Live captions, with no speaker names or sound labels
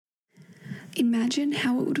Imagine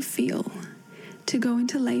how it would feel to go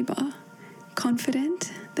into labour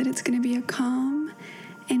confident that it's going to be a calm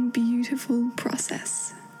and beautiful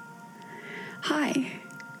process. Hi,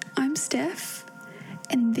 I'm Steph,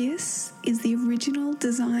 and this is the Original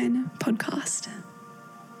Design Podcast.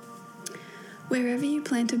 Wherever you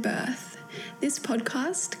plan to birth, this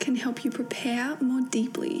podcast can help you prepare more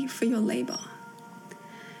deeply for your labour.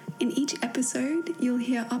 In each episode, you'll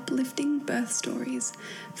hear uplifting birth stories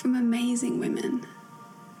from amazing women.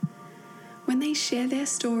 When they share their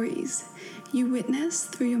stories, you witness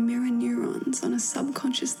through your mirror neurons on a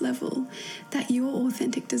subconscious level that your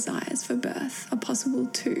authentic desires for birth are possible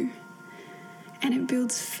too. And it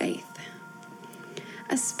builds faith,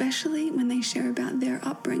 especially when they share about their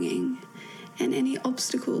upbringing and any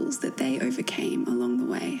obstacles that they overcame along the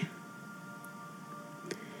way.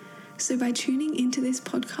 So by tuning into this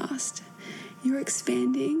podcast, you're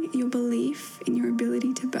expanding your belief in your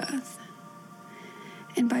ability to birth.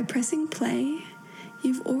 And by pressing play,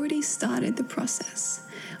 you've already started the process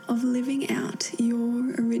of living out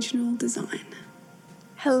your original design.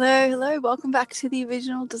 Hello. Welcome back to the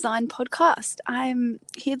Original Design Podcast. I'm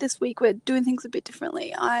here this week. We're doing things a bit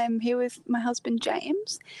differently. I'm here with my husband,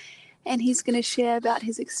 James, and he's going to share about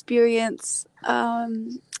his experience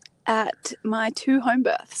at my 2 home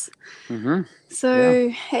births. Mm-hmm. So,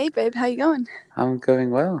 Hey, babe, how you going? I'm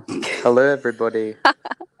going well. Hello, everybody.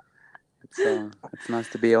 It's nice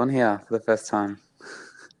to be on here for the first time.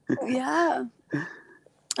 Yeah.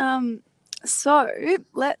 So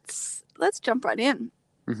let's jump right in.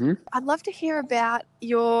 Mm-hmm. I'd love to hear about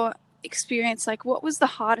your experience. Like, what was the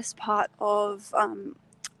hardest part of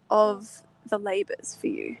the labours for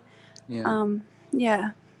you?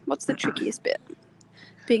 Yeah. What's the trickiest bit?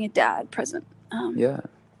 Being a dad present. Yeah.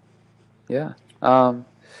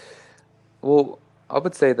 Well, I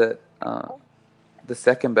would say that the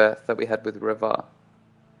second birth that we had with River,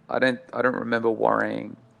 I don't remember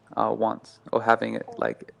worrying once or having it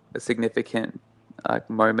like a significant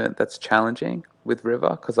moment that's challenging with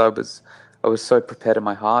River, because I was so prepared in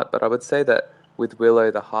my heart. But I would say that with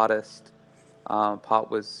Willow, the hardest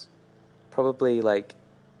part was probably like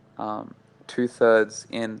 2/3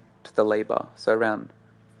 into the labor, so around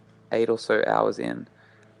 8 or so hours in.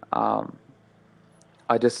 I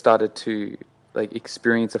just started to like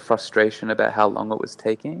experience a frustration about how long it was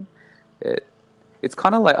taking. It's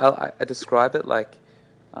kind of like I describe it like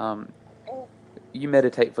you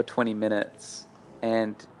meditate for 20 minutes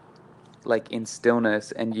and like in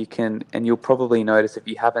stillness, and you'll probably notice if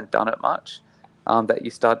you haven't done it much that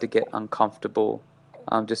you start to get uncomfortable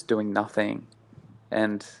just doing nothing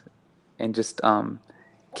and just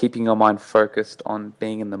keeping your mind focused on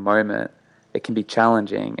being in the moment. It can be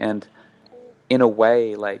challenging, and in a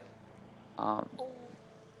way, like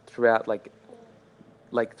throughout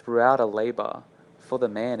throughout a labor for the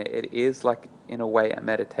man, it is like in a way a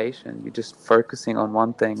meditation. You're just focusing on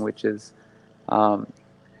one thing, which is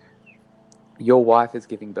your wife is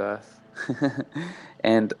giving birth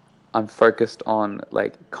and I'm focused on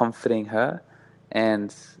like comforting her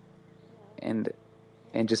and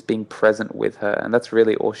just being present with her, and that's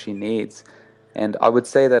really all she needs. And I would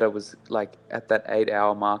say that I was like at that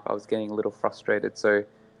 8-hour mark, I was getting a little frustrated. So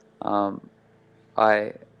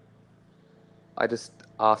I just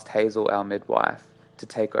asked Hazel, our midwife, to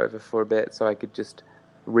take over for a bit so I could just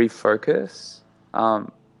refocus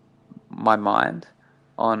my mind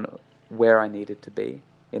on where I needed to be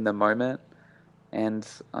in the moment. And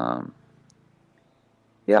I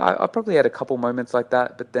probably had a couple moments like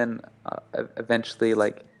that, but then eventually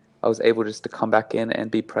like I was able just to come back in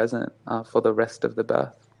and be present for the rest of the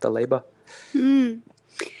birth, the labor.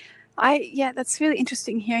 That's really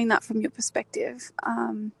interesting hearing that from your perspective.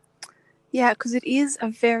 Because it is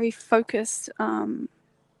a very focused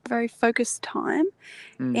time.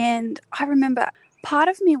 And I remember part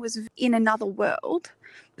of me was in another world,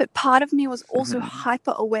 but part of me was also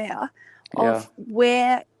hyper aware of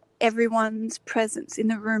where everyone's presence in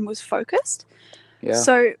the room was focused.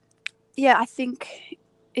 So I think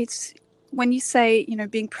it's when you say,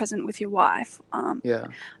 being present with your wife,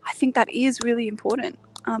 I think that is really important,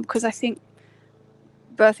 because I think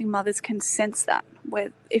birthing mothers can sense that,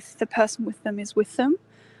 where if the person with them is with them,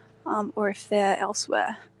 or if they're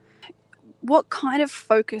elsewhere. What kind of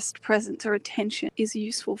focused presence or attention is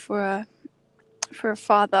useful for a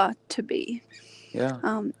father to be?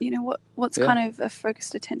 What's kind of a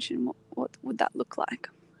focused attention? What would that look like?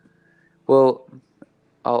 Well,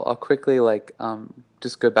 I'll quickly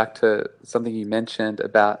just go back to something you mentioned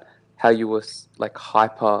about how you were like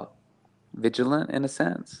hyper vigilant in a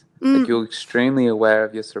sense. Like you're extremely aware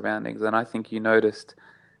of your surroundings, and I think you noticed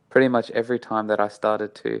pretty much every time that I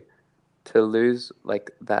started to to lose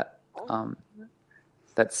like that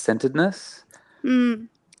that centeredness,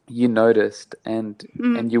 you noticed, and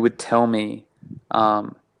you would tell me,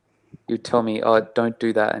 oh, don't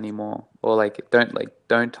do that anymore, or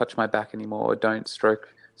don't touch my back anymore, or don't stroke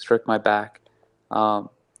my back,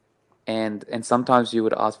 and sometimes you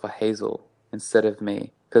would ask for Hazel instead of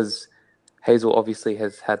me, because Hazel obviously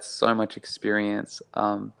has had so much experience,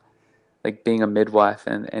 like being a midwife,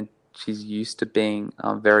 and she's used to being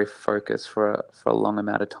very focused for a long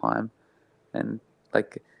amount of time, and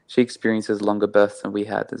like she experiences longer births than we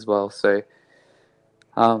had as well. So,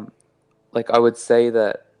 like I would say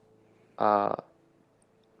that,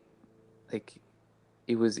 like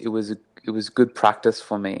it was good practice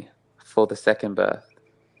for me for the second birth.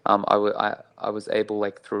 I was able,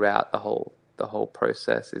 like throughout the whole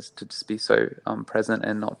process, is to just be so present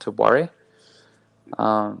and not to worry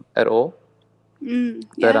at all.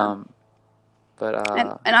 Yeah. But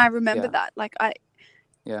and I remember yeah. that. Like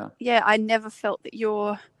I never felt that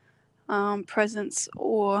your presence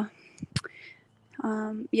or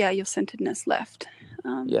your centeredness left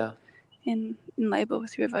in labor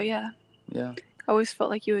with River. Yeah. I always felt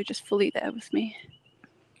like you were just fully there with me.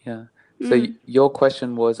 Yeah. So your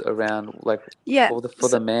question was around, like, for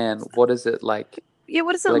the man, what is it like? Yeah,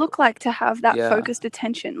 what does it look like to have that focused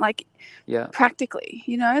attention? Like, practically,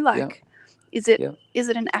 like, is it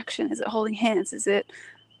an action? Is it holding hands? Is it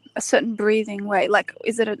a certain breathing way? Like,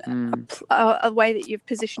 is it a way that you've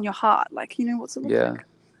positioned your heart? Like, what's it look like?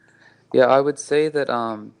 Yeah, I would say that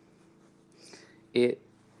it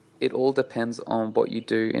all depends on what you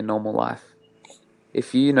do in normal life.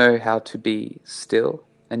 If you know how to be still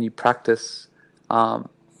and you practice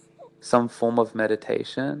some form of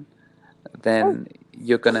meditation, then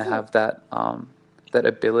you're going to have that that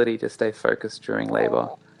ability to stay focused during labor.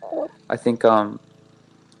 I think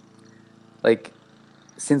like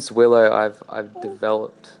since Willow, I've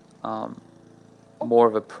developed more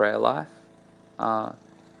of a prayer life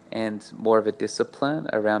and more of a discipline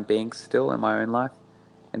around being still in my own life,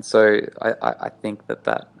 and so I think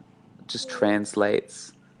that just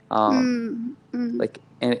translates like,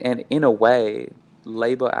 and in a way,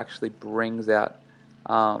 labor actually brings out,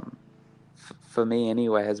 for me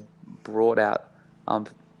anyway, has brought out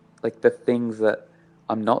like the things that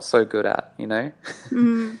I'm not so good at,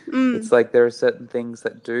 It's like there are certain things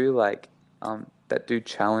that do that do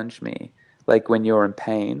challenge me, like when you're in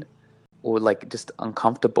pain or like just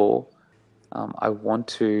uncomfortable. I want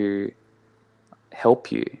to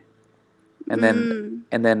help you, and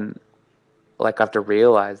then like I have to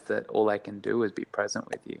realize that all I can do is be present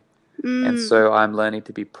with you. And so I'm learning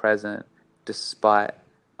to be present despite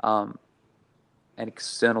an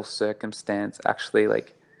external circumstance actually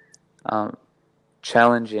like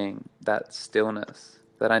challenging that stillness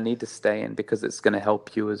that I need to stay in, because it's going to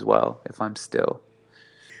help you as well if I'm still.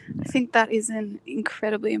 I think that is an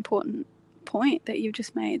incredibly important point that you've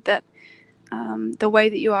just made, that the way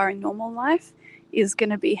that you are in normal life is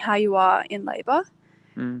going to be how you are in labor.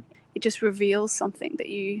 It just reveals something that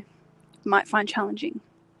you might find challenging.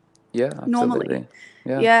 Yeah, absolutely. Normally.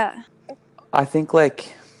 Yeah. I think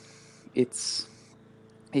like it's,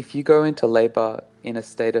 if you go into labor in a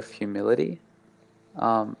state of humility,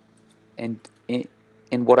 and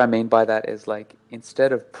in what I mean by that is, like,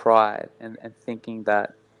 instead of pride and thinking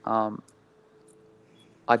that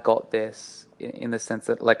I got this, in the sense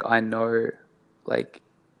that like I know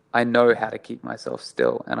how to keep myself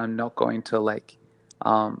still, and I'm not going to like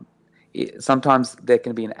sometimes there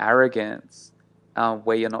can be an arrogance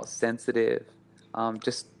where you're not sensitive,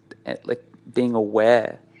 just like being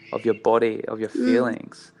aware of your body, of your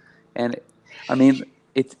feelings. And I mean,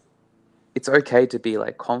 it's okay to be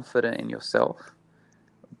like confident in yourself,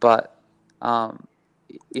 but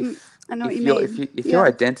if your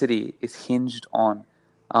identity is hinged on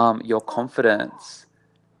your confidence,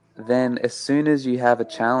 then as soon as you have a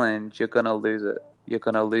challenge, you're gonna lose it. You're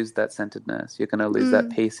gonna lose that centeredness. You're gonna lose that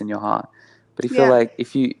peace in your heart. But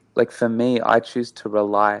if you like, for me, I choose to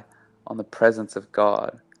rely on the presence of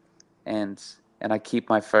God, and I keep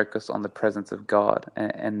my focus on the presence of God,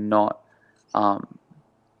 and not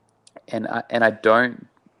and I don't,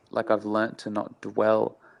 like, I've learned to not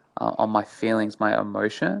dwell on my feelings, my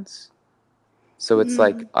emotions. So it's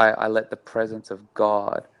like I let the presence of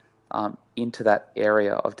God into that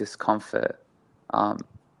area of discomfort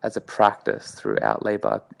as a practice throughout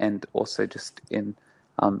labor, and also just in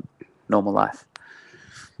normal life.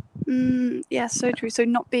 Yeah, so true. So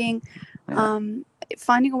not being,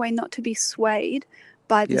 finding a way not to be swayed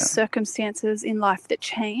by the circumstances in life that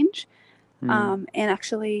change, and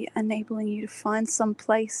actually enabling you to find some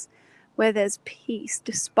place where there's peace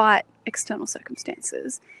despite external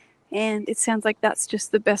circumstances, And it sounds like that's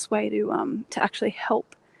just the best way to actually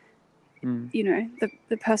help, you know,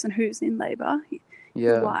 the person who's in labor,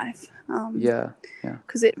 your wife.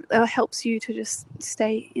 Because it helps you to just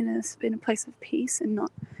stay in a place of peace and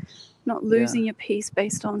not losing your peace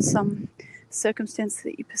based on some circumstance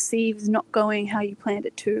that you perceive is not going how you planned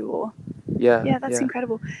it to. Or that's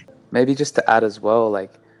incredible. Maybe just to add as well,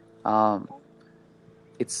 like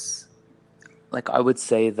it's like I would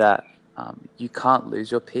say that you can't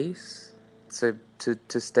lose your peace. So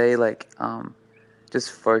to stay like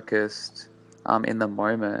just focused in the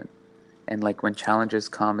moment, and like when challenges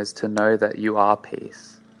come, is to know that you are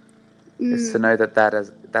peace. Is to know that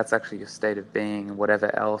that's actually your state of being, and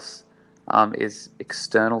whatever else is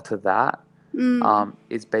external to that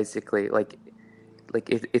is basically like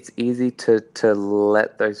it's easy to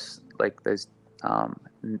let those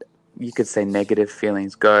you could say negative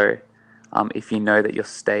feelings go if you know that your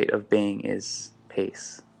state of being is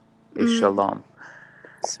peace, is shalom.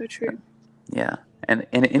 So true. Yeah, and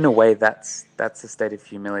in a way that's a state of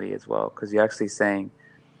humility as well, because you're actually saying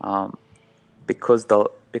because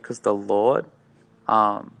the Lord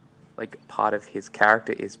like part of his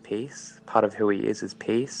character is peace, part of who he is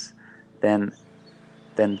peace, then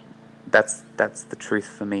that's the truth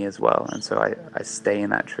for me as well. And so I stay in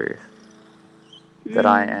that truth, that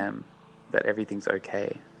that everything's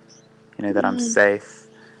okay, you know, that I'm safe,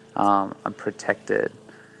 I'm protected,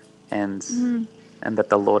 and that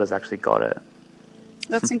the Lord has actually got it.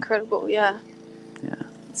 That's incredible. Yeah,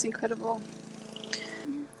 it's incredible.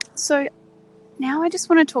 So now I just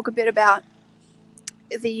want to talk a bit about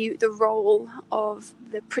the role of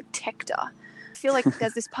the protector. I feel like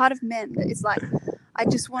there's this part of men that is like, I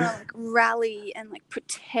just want to like rally and like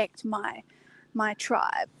protect my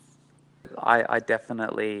tribe. I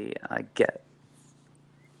definitely get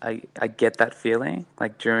that feeling,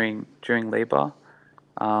 like during labor.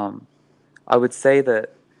 I would say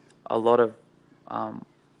that a lot of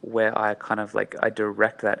where I kind of like I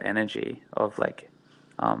direct that energy of like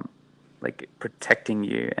protecting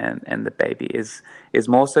you and the baby is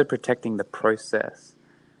more so protecting the process.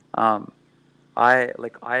 I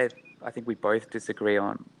think we both disagree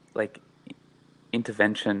on like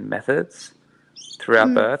intervention methods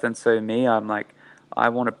throughout birth, and so I'm like, I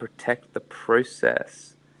want to protect the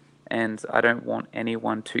process, and I don't want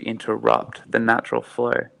anyone to interrupt the natural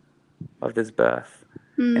flow of this birth.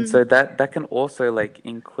 And so that can also like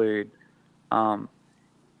include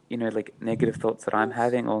you know, like negative thoughts that I'm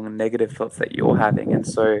having or negative thoughts that you're having. And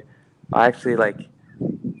so I actually like,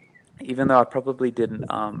 even though I probably didn't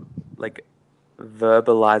like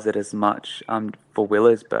verbalize it as much for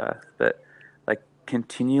Willow's birth, but like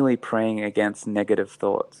continually praying against negative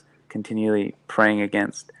thoughts, continually praying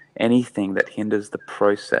against anything that hinders the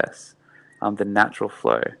process, the natural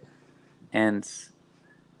flow. And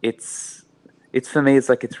it's for me, it's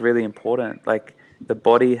like, it's really important. Like the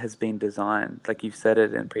body has been designed, like you've said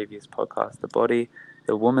it in previous podcasts,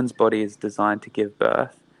 the woman's body is designed to give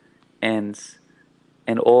birth, and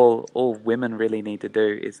all women really need to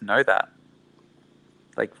do is know that,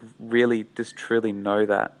 like really just truly know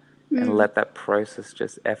that, and let that process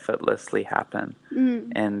just effortlessly happen.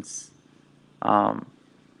 And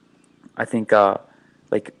I think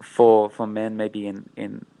like for men, maybe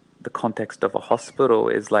in the context of a hospital,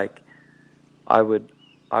 is like I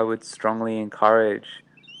would strongly encourage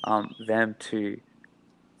them to,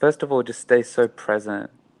 first of all, just stay so present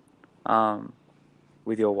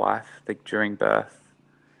with your wife, like during birth,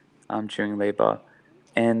 during labor,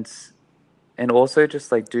 and also just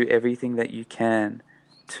like do everything that you can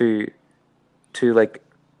to like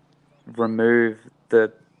remove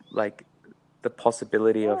the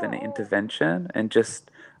possibility of an intervention. And just,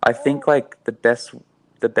 I think like the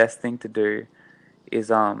best thing to do is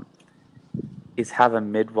have a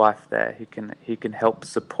midwife there who can help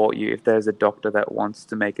support you if there's a doctor that wants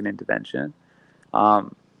to make an intervention. I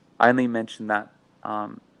only mention that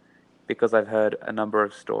because I've heard a number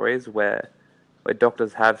of stories where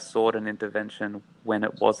doctors have sought an intervention when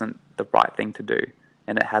it wasn't the right thing to do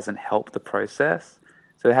and it hasn't helped the process.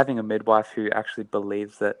 So having a midwife who actually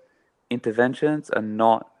believes that interventions are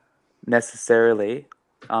not necessarily,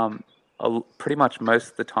 pretty much most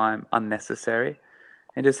of the time, unnecessary,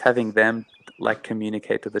 and just having them like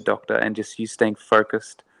communicate to the doctor, and just you staying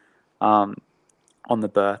focused on the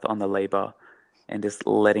birth, on the labor, and just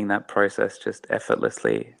letting that process just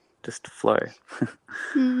effortlessly just flow.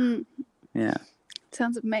 Yeah.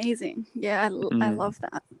 Sounds amazing. Yeah, I love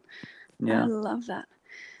that. Yeah. I love that.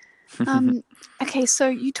 Okay, so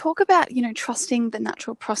you talk about, you know, trusting the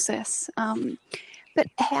natural process, but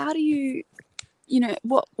how do you know,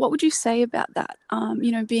 what would you say about that?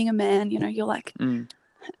 You know, being a man, you know, you're like,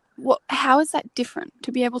 how is that different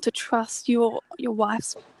to be able to trust your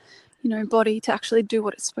wife's, body to actually do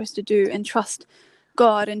what it's supposed to do, and trust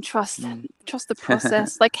God and trust the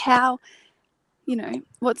process? Like, how,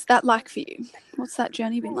 what's that like for you? What's that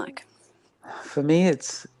journey been like? For me,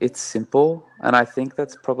 it's simple, and I think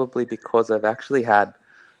that's probably because I've actually had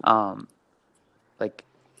like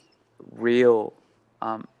real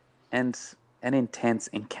and intense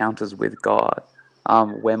encounters with God,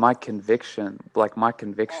 where my conviction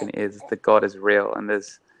is that God is real, and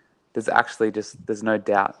there's no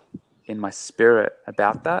doubt in my spirit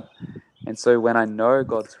about that. And so when I know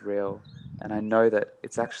God's real, and I know that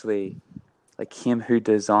it's actually like Him who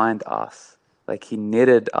designed us, like He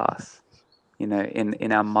knitted us,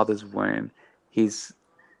 in our mother's womb. He's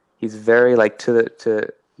very, like, to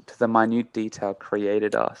the minute detail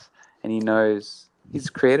created us, and He knows He's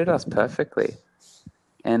created us perfectly.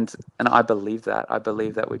 And I believe that. I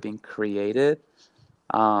believe that we've been created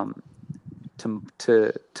to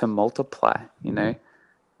multiply.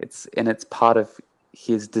 It's part of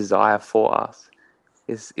His desire for us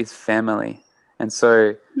is family. And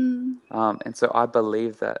so I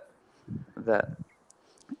believe that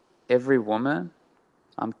every woman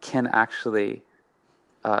can actually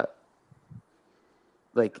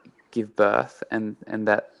like give birth, and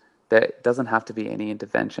that there doesn't have to be any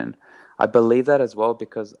intervention. I believe that as well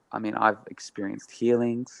because I've experienced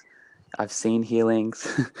healings, I've seen healings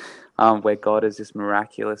where God has just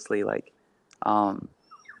miraculously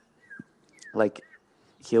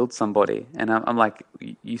healed somebody, and I'm like,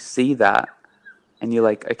 you see that, and you're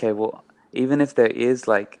like, okay, well, even if there is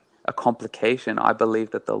like a complication, I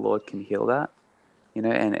believe that the Lord can heal that,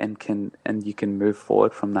 and you can move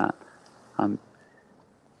forward from that.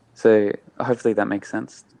 So hopefully that makes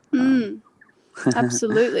sense.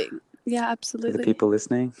 Absolutely. Yeah, To absolutely. the people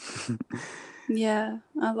listening. Yeah,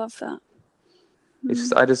 I love that.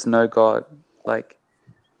 It's I just know God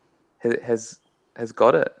has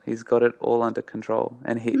got it. He's got it all under control,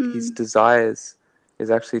 and his desires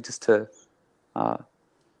is actually just to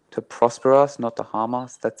prosper us, not to harm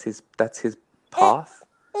us. That's his path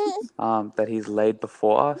that He's laid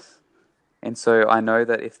before us. And so I know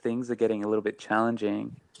that if things are getting a little bit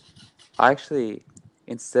challenging, I actually,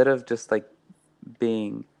 instead of just like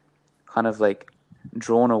being kind of like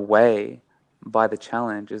drawn away by the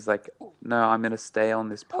challenge, is like, no, I'm going to stay on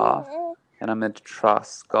this path, and I'm going to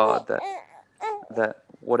trust God that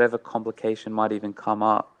whatever complication might even come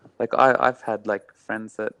up. Like I've had like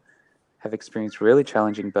friends that have experienced really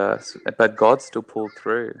challenging births, but God still pulled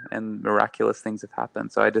through, and miraculous things have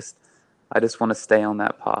happened. So I just want to stay on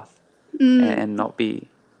that path and not be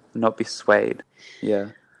swayed. Yeah.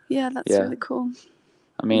 Yeah, that's really cool.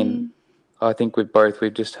 I think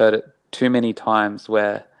we've just heard it too many times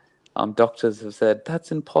where doctors have said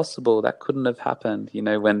that's impossible, that couldn't have happened.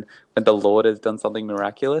 When the Lord has done something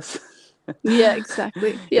miraculous. Yeah,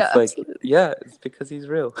 exactly. Yeah, it's like, absolutely. yeah, it's because He's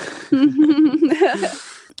real.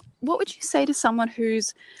 What would you say to someone who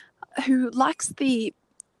likes the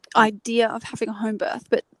idea of having a home birth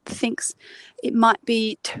but thinks it might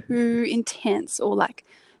be too intense, or like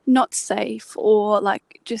not safe, or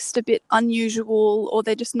like just a bit unusual, or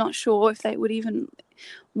they're just not sure if they would even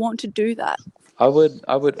want to do that? I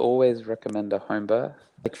would always recommend a home birth.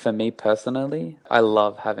 Like for me personally, I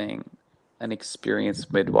love having an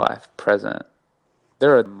experienced midwife present.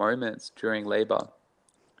 There are moments during labor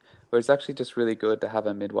where it's actually just really good to have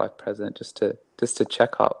a midwife present, just to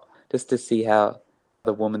check up, just to see how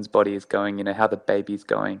the woman's body is going, how the baby's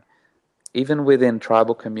going. Even within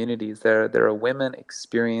tribal communities, there are women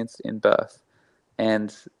experienced in birth,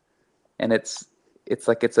 and it's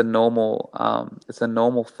a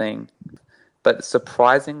normal thing. But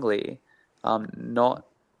surprisingly, not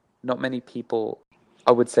many people,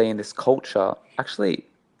 I would say, in this culture actually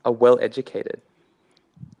are well educated.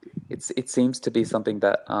 It seems to be something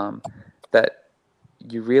that that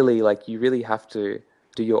you really have to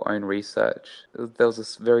do your own research. There was a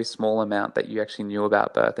very small amount that you actually knew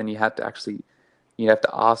about birth, and you have to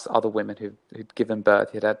ask other women who'd given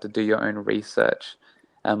birth. You'd have to do your own research,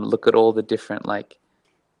 look at all the different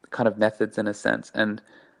kind of methods in a sense, and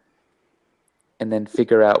then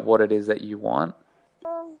figure out what it is that you want.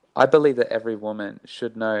 I believe that every woman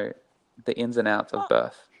should know the ins and outs of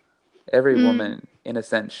birth. Every woman, in a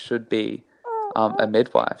sense, should be a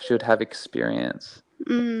midwife, should have experience.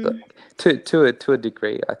 To a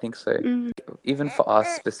degree, I think so. Even for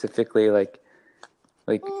us specifically, like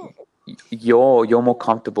you're more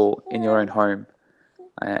comfortable in your own home,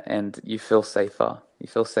 and you feel safer.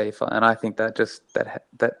 And I think that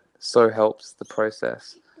that so helps the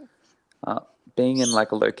process. Being in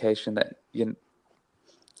like a location that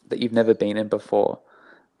you've never been in before,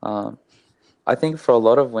 I think for a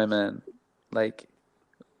lot of women, like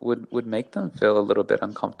would make them feel a little bit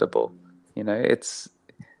uncomfortable. You know, it's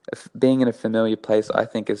being in a familiar place, I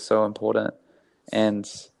think, is so important. And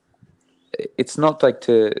it's not like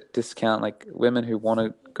to discount like women who want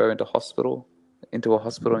to go into a hospital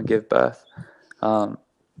and give birth. Um,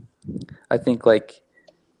 I think like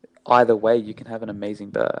either way, you can have an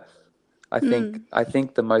amazing birth. I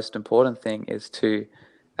think the most important thing is to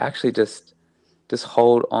actually just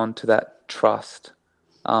hold on to that trust,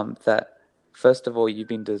 that first of all you've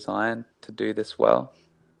been designed to do this well,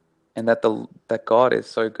 and that God is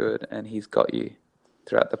so good and He's got you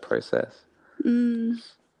throughout the process.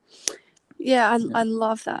 Yeah, I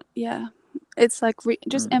love that. Yeah, it's like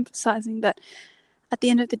just emphasizing that at the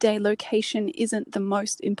end of the day, location isn't the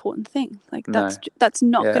most important thing. Like that's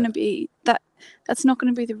not going to be that's not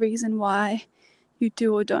going to be the reason why you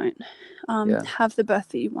do or don't have the birth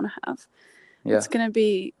that you want to have. It's going to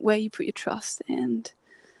be where you put your trust. And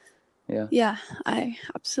yeah, I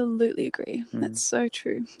absolutely agree. That's so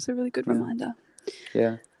true. It's a really good reminder.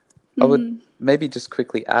 Yeah. I would maybe just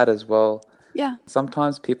quickly add as well. Yeah.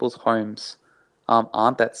 Sometimes people's homes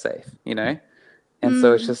aren't that safe, you know? And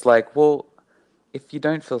so it's just like, well, if you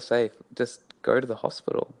don't feel safe, just go to the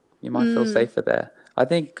hospital. You might feel safer there. I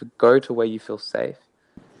think go to where you feel safe.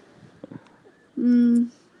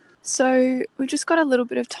 So we've just got a little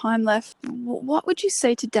bit of time left. What would you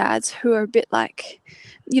say to dads who are a bit like,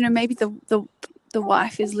 you know, maybe the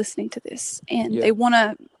wife is listening to this and they want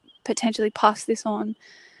to potentially pass this on,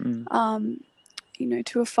 you know,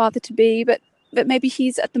 to a father-to-be, but maybe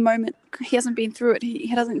he's at the moment, he hasn't been through it.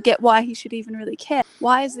 He doesn't get why he should even really care.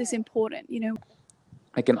 Why is this important, you know?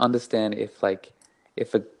 I can understand if a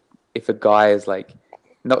guy is like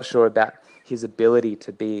not sure about his ability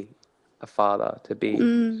to be a father, to be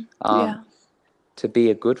to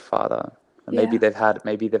be a good father. And maybe they've had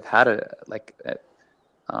like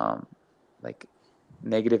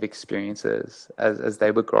negative experiences as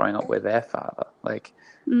they were growing up with their father. Like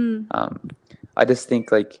I just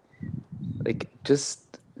think like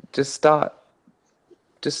just start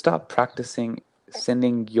practicing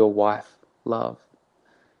sending your wife love.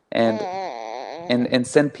 And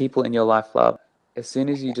send people in your life love. As soon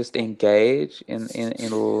as you just engage in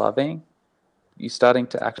loving, you're starting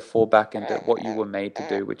to actually fall back into what you were made to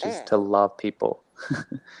do, which is to love people,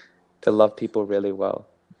 to love people really well.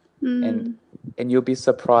 And you'll be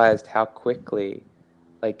surprised how quickly,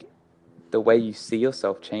 like, the way you see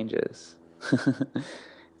yourself changes.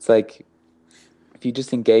 It's like, if you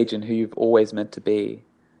just engage in who you've always meant to be,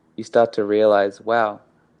 you start to realize, wow,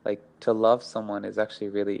 like, to love someone is actually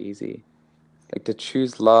really easy. Like, to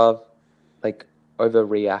choose love, like, over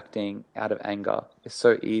reacting out of anger is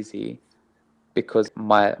so easy because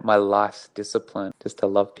my life's discipline is to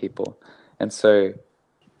love people. And so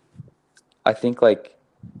I think, like,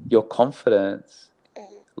 your confidence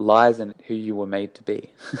lies in who you were made to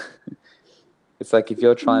be. It's like if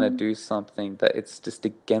you're trying to do something that it's just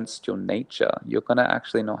against your nature, you're going to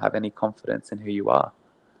actually not have any confidence in who you are.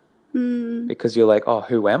 Because you're like, oh,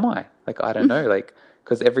 who am I? Like, I don't know. Like,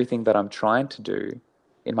 because everything that I'm trying to do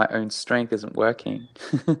in my own strength isn't working.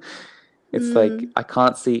 It's like I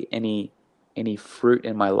can't see any fruit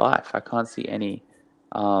in my life. I can't see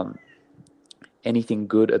anything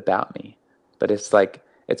good about me. But it's like,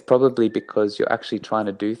 it's probably because you're actually trying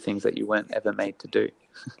to do things that you weren't ever made to do.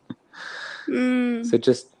 So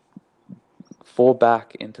just fall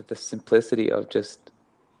back into the simplicity of just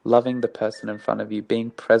loving the person in front of you, being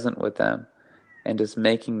present with them, and just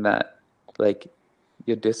making that like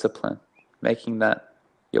your discipline, making that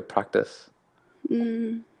your practice.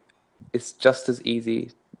 It's just as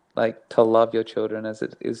easy like to love your children as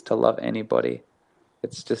it is to love anybody.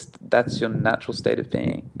 It's just, that's your natural state of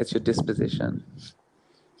being. It's your disposition.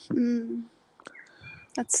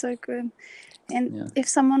 That's so good. And if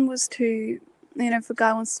someone was to, you know, if a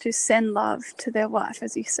guy wants to send love to their wife,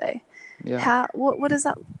 as you say, what does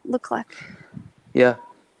that look like? Yeah.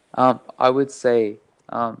 I would say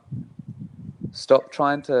stop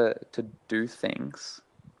trying to do things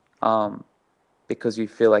because you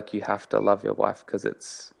feel like you have to love your wife because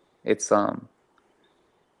it's a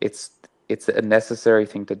necessary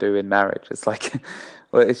thing to do in marriage. It's like,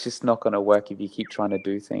 well, it's just not going to work if you keep trying to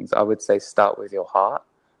do things. I would say start with your heart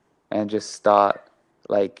and just start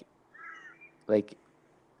like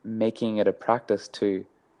making it a practice to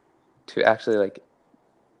actually like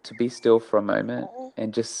to be still for a moment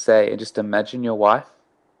and just imagine your wife,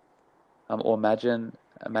 or imagine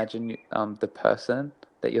the person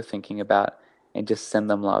that you're thinking about, and just send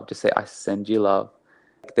them love. Just say, I send you love.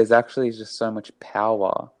 There's actually just so much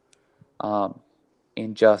power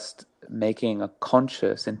in just making a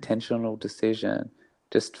conscious, intentional decision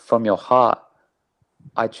just from your heart.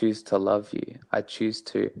 I choose to love you. I choose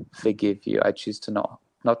to forgive you. I choose to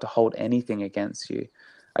not to hold anything against you.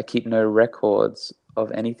 I keep no records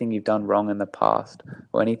of anything you've done wrong in the past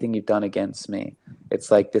or anything you've done against me. It's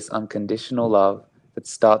like this unconditional love that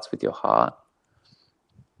starts with your heart.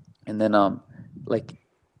 And then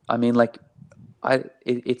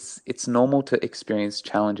it's normal to experience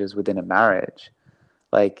challenges within a marriage,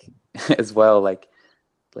 like as well. Like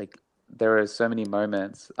there are so many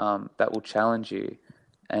moments that will challenge you,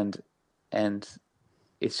 and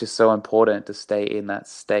it's just so important to stay in that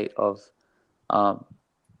state of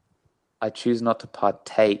I choose not to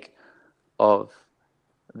partake of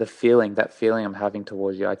that feeling I'm having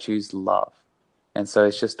towards you. I choose love. And so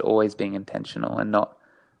it's just always being intentional and not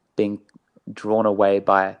being drawn away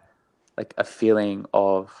by like a feeling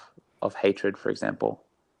of hatred, for example,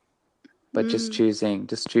 but just choosing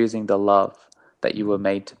the love that you were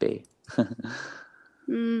made to be.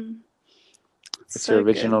 It's So your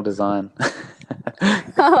original good. design.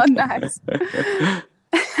 Oh, nice.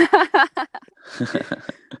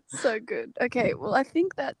 So good. Okay, well, I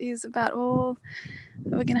think that is about all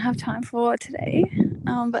that we're going to have time for today.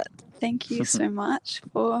 But thank you so much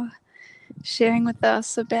for sharing with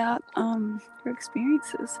us about your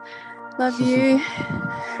experiences. Love you.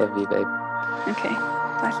 Love you, babe. Okay,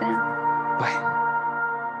 bye for now. Bye.